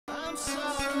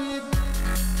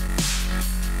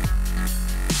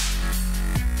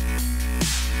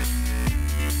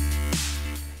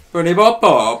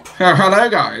Bunnypoppop. Hello,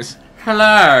 guys.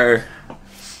 Hello.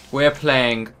 We're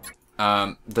playing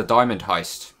the Diamond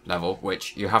Heist level,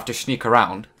 which you have to sneak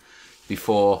around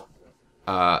before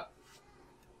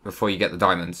you get the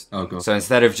diamonds. Oh god. So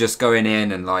instead of just going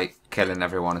in and like killing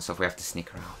everyone and stuff, we have to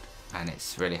sneak around, and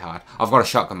it's really hard. I've got a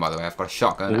shotgun, by the way. I've got a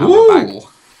shotgun. Ooh.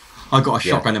 I got a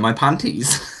shotgun in my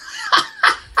panties.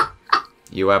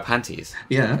 You wear panties?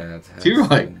 Yeah. Too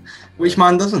right. Which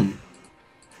man doesn't?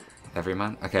 Every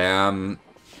man. Okay.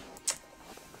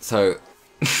 So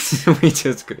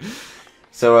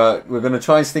we're gonna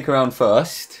try and sneak around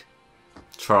first.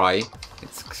 Try.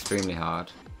 It's extremely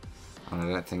hard. And I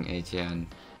don't think AGN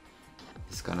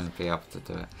is gonna be able to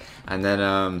do it. And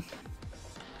then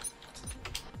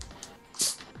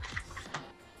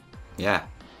yeah.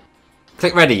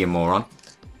 Click ready, you moron. What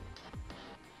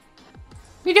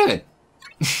are you doing?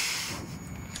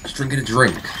 Just drinking a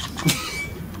drink.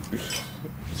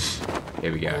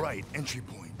 Here we go. All right, entry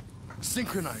point.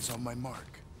 Synchronize on my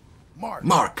mark.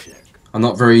 Mark. I'm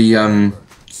not very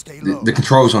Stay low. the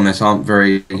controls on this aren't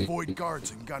very. Avoid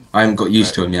guards and gunfire. I haven't got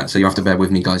used to them yet, so you have to bear with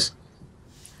me, guys.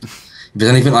 If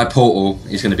there's anything like Portal,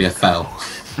 it's going to be a fail.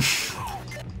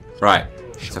 Right.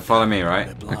 So follow me, right?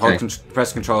 Okay.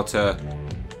 Press control to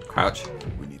crouch.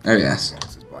 Oh yes.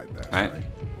 Right.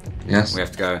 Yes. We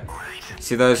have to go.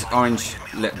 See those orange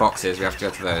lit boxes? We have to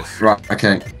go to those. Right.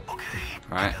 Okay.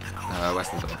 Right. Where's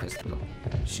the door? Here's the door.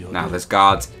 Now there's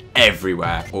guards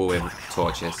everywhere, all with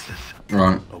torches.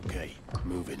 Right. Okay,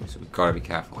 moving. So we've got to be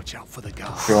careful. Watch out for the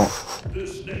guards. Sure.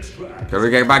 Go, we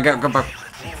get back, go back.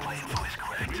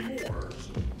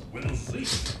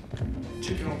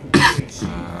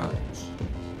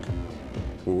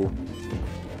 Ooh.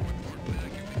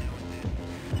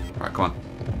 Right, come on.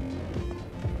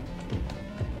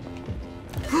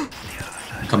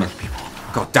 Come in.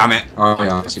 God damn it! Oh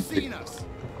yeah. I see.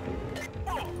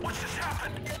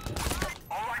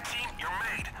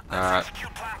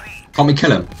 Can't we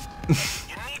kill him?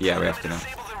 Yeah, we have to now.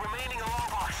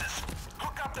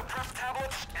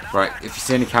 Right, if you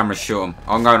see any cameras, shoot them.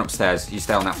 I'm going upstairs. You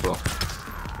stay on that floor.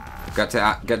 Get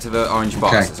to the orange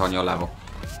box that's on your level.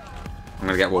 I'm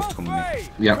gonna get Wolf to come with me.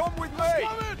 Yeah.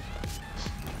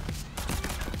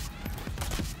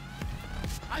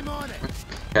 I'm on it.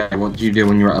 Okay, what do you do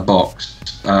when you're at a box?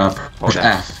 Push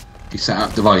F. You set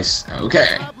up device.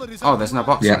 Okay. Oh, there's no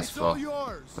box on Yeah. this floor.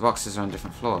 The boxes are on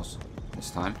different floors this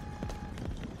time.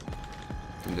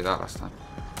 Didn't do that last time.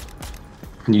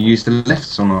 Can you use the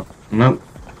lifts or not? Nope.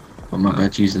 I'm not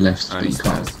about to use the lifts. But Only you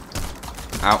can't.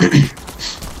 stairs. Out.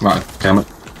 Right, damn it.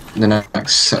 The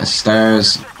next set of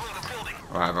stairs.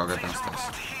 Right, I've got to go downstairs.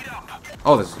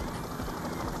 Oh, there's...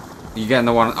 You getting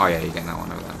the one... Oh, yeah, you're getting that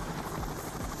one over there.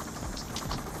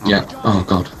 Yeah. Oh,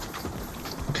 God.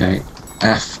 Okay.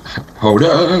 F. Hold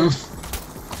up.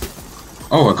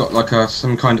 Oh, I got like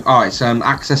some kind of... Oh, it's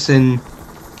accessing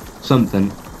something.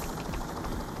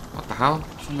 What the hell?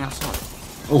 It's on the outside.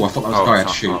 Oh, I thought that was a guy I had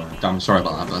to shoot. Damn, sorry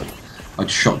about that, but I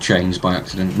just shot James by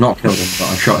accident. Not killed him, but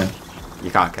I shot him. You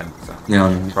can't kill him, so... Yeah,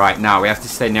 I know. Right, now we have to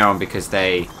stay near them because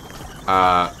they're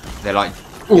like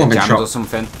Oh, I've been jammed shot. or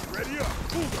something.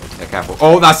 Yeah, careful.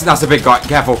 Oh, that's a big guy.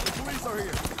 Careful.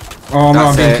 Oh no,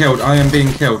 I'm That's being it. killed. I am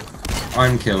being killed.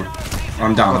 I'm killed.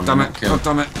 I'm down. God damn I'm it. not killed.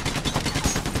 God damn it.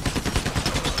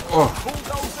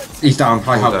 Oh. He's down.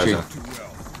 I helped you. Bulldozer.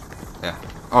 Yeah.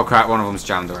 Oh crap, one of them's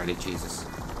jammed already. Jesus.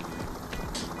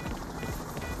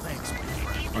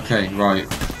 Okay, right.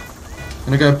 I'm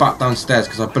gonna go back downstairs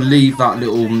because I believe that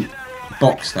little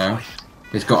box there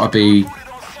has got to be.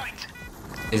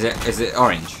 Is it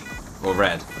orange or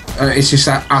red? It's just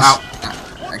that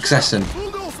accessing.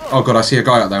 Oh god, I see a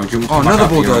guy out there. Would you want me to Oh, come back another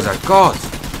after you? bulldozer. God.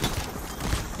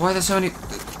 Why are there so many?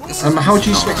 How do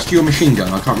you switch to your machine gun?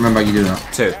 I can't remember how you do that.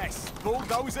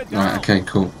 2. Right. Okay.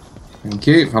 Cool. Thank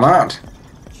you for that.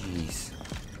 Jeez.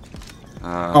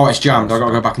 Oh, it's jammed. I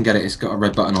gotta go back and get it. It's got a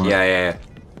red button on it. Yeah.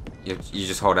 You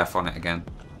just hold F on it again.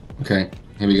 Okay.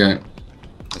 Here we go.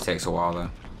 It takes a while though.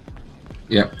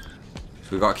 Yep. So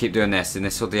we've got to keep doing this, and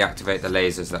this will deactivate the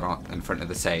lasers that are in front of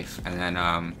the safe, and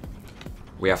then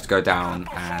we have to go down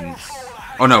and...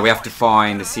 Oh no, we have to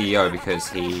find the CEO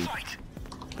because we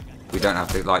don't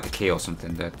have the key or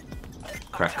something, the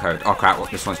correct code. Oh crap,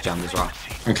 this one's jammed as well.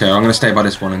 Okay, I'm gonna stay by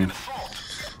this one and...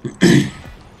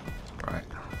 Right.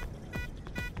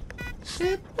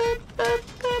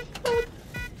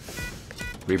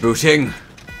 Rebooting.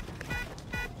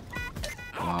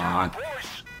 Come on.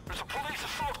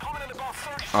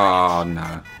 Oh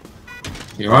no.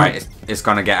 You Right, right? it's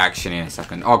gonna get action in a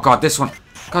second. Oh god, this one.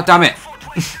 God damn it!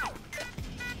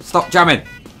 Stop jamming!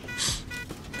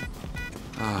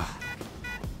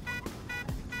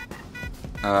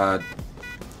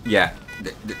 Yeah.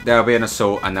 There'll be an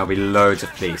assault and there'll be loads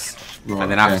of police. Right,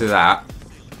 and then after that,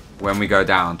 when we go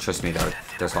down, trust me though,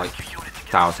 there's like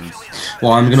thousands.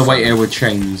 Well, I'm gonna wait here with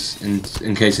chains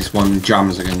in case this one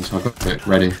jams again, so I've got it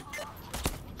ready.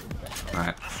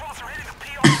 Right.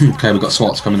 Okay, we've got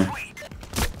SWATs coming in.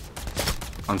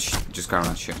 I'm just going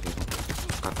around shooting people.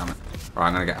 God damn it. Alright,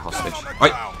 I'm gonna get a hostage.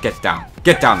 Wait, get down.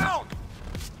 Get down now.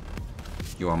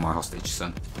 You are my hostage,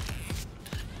 son.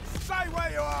 Stay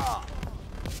where you are.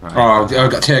 Right. Oh,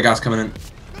 I've got tear gas coming in.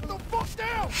 Get the fuck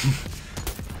down.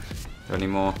 There any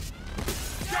more?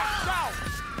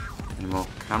 Any more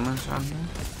cameras around here?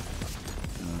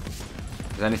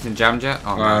 No. Is anything jammed yet?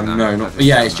 Oh, No, not.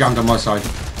 Yeah, it's jammed on my side.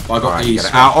 But I got Alright, these.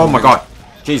 get it out. Oh my god.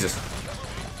 Jesus.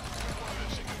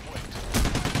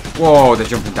 Whoa, they're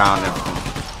jumping down and everything.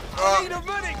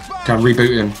 Okay, I'm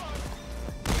rebooting.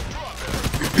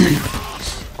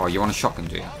 Oh, you want a shotgun,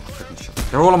 do you? Freaking shotgun.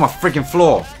 They're all on my freaking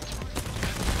floor.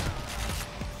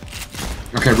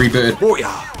 Okay, rebooted. Oh,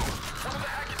 yeah.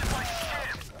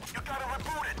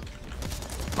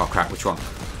 Oh, crap. Which one?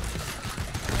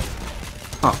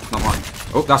 Oh, not mine.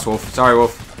 Oh, that's Wolf. Sorry,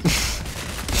 Wolf.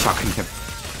 Shotgun him.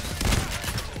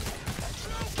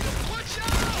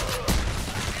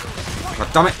 God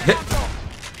damn it. Hit.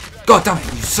 God damn it,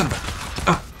 you son of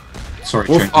a... Sorry,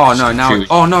 Wolf. Trent, Oh, no, now... shoot.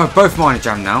 Oh, no, both mine are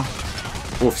jammed now.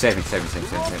 Wolf, save me, save me, save me,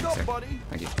 save me, save me, save me.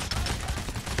 Thank you.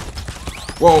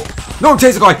 Whoa. No,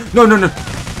 chase the guy. No, no, no.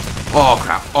 Oh,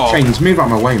 crap. Oh. Chains, move out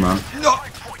of my way, man. No.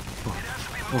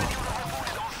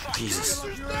 Oh. Jesus.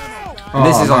 Oh,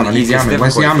 This is on man, the I need the easiest ammo.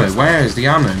 Where's the difficulty ammo? first. Where is the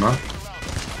ammo, man?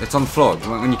 It's on the floor.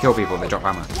 When you kill people, they drop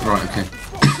ammo. Right, okay.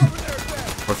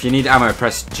 Or if you need ammo,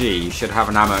 press G. You should have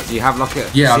an ammo. Do you have like a...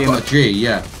 Yeah, see I've got a G,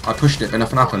 yeah. I pushed it, but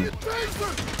nothing happened.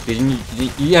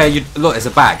 Yeah, you... Look, there's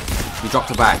a bag. You dropped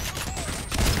a bag.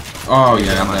 Oh,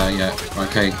 yeah, yeah.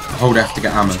 Okay, hold F to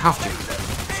get ammo. You have to.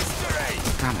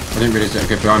 Damn it. I didn't realise it would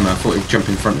go behind me. I thought it would jump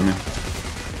in front of me.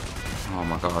 Oh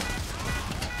my god.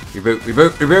 Reboot,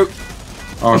 reboot, reboot.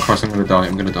 Oh, Christ, I'm gonna die.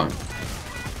 I'm gonna die.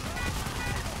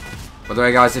 By the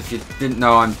way, guys, if you didn't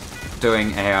know, I'm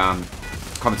doing a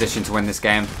competition to win this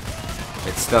game.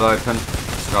 It's still open.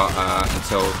 It's got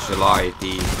until July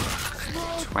the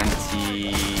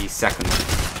 22nd.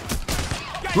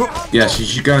 Yes, you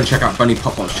should go and check out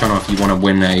Bunnypoppop's channel if you want to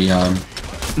win the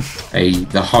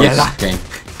Heist game.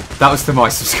 That was to my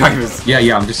subscribers. Yeah,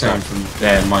 I'm just saying from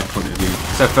my point of view.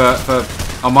 So for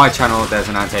on my channel, there's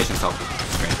an annotation top of the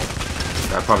screen.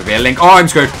 There'll probably be a link. Oh, I'm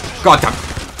screwed. God damn.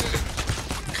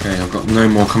 Okay, I've got no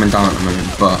more coming down at the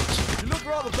moment, but...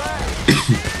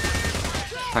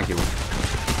 Thank you. You're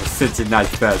such a nice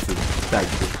person. Thank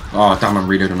you. Oh, damn, I'm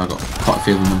reloading. I got quite a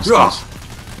few of them on stairs.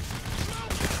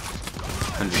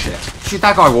 And shit. Shoot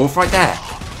that guy, Wolf, right there.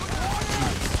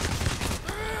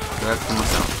 Do that for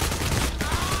myself.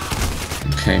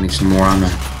 Okay, I need some more ammo.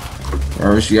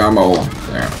 Where's the ammo?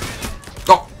 There.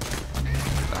 Oh!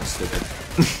 That's stupid.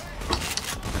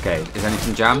 Okay, is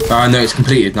anything jammed? No, it's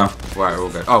completed now. Right, we're all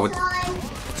good. Oh,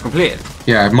 it's completed.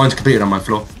 Yeah, mine's completed on my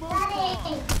floor.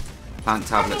 Plant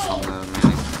tablets on the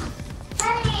mailing.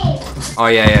 Oh,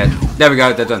 yeah. There we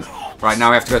go, they're done. Right, now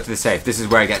we have to go to the safe. This is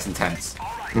where it gets intense.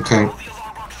 Okay.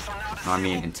 I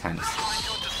mean intense.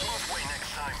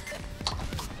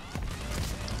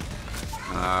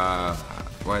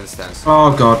 Where are the stairs?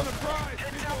 Oh, God.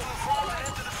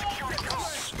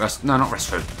 No, not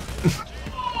restroom.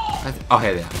 Oh,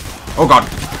 here they are. Oh, God.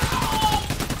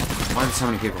 Why are there so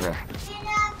many people here?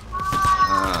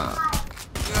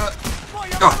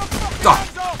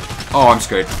 Oh, I'm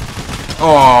screwed.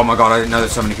 Oh, my God, I didn't know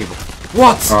there's so many people.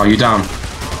 What? Oh, you're down.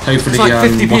 Hopefully, It's like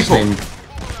 50 what's people. name?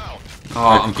 Oh,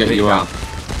 I I'm can get you down.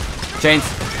 out. Chains.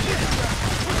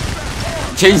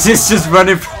 Chains is just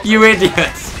running. You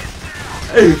idiots.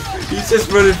 He's just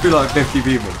running through like 50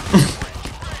 people.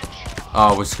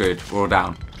 Oh, we're screwed. We're all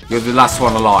down. You're the last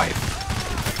one alive.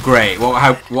 Great. What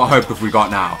hope have we got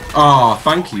now? Oh,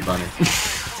 thank you, Bunny.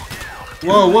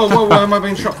 Whoa, where am I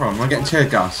being shot from? Am I getting tear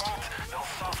gassed?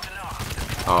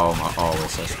 Oh, we're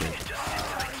so screwed.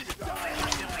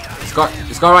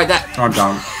 It's got right there. I'm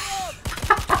down.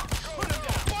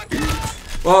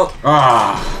 Well,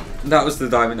 Ah, that was the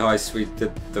diamond heist. We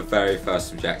did the very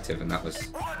first objective, and that was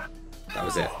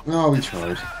it. oh, we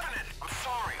tried.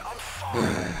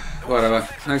 Whatever.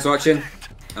 Thanks for watching.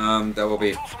 There will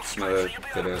be some other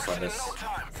videos like this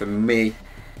from me.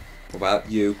 What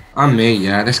about you? And me,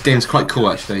 yeah. This game's quite cool,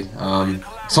 actually.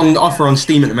 It's on offer on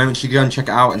Steam at the moment, so you can go and check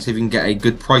it out and see if you can get a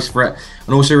good price for it.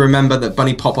 And also remember that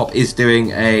Bunnypoppop is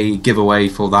doing a giveaway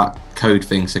for that code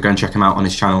thing, so go and check him out on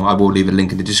his channel. I will leave a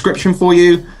link in the description for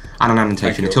you and an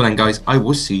annotation. Until then, guys, I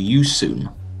will see you soon.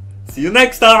 See you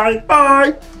next time.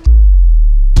 Bye.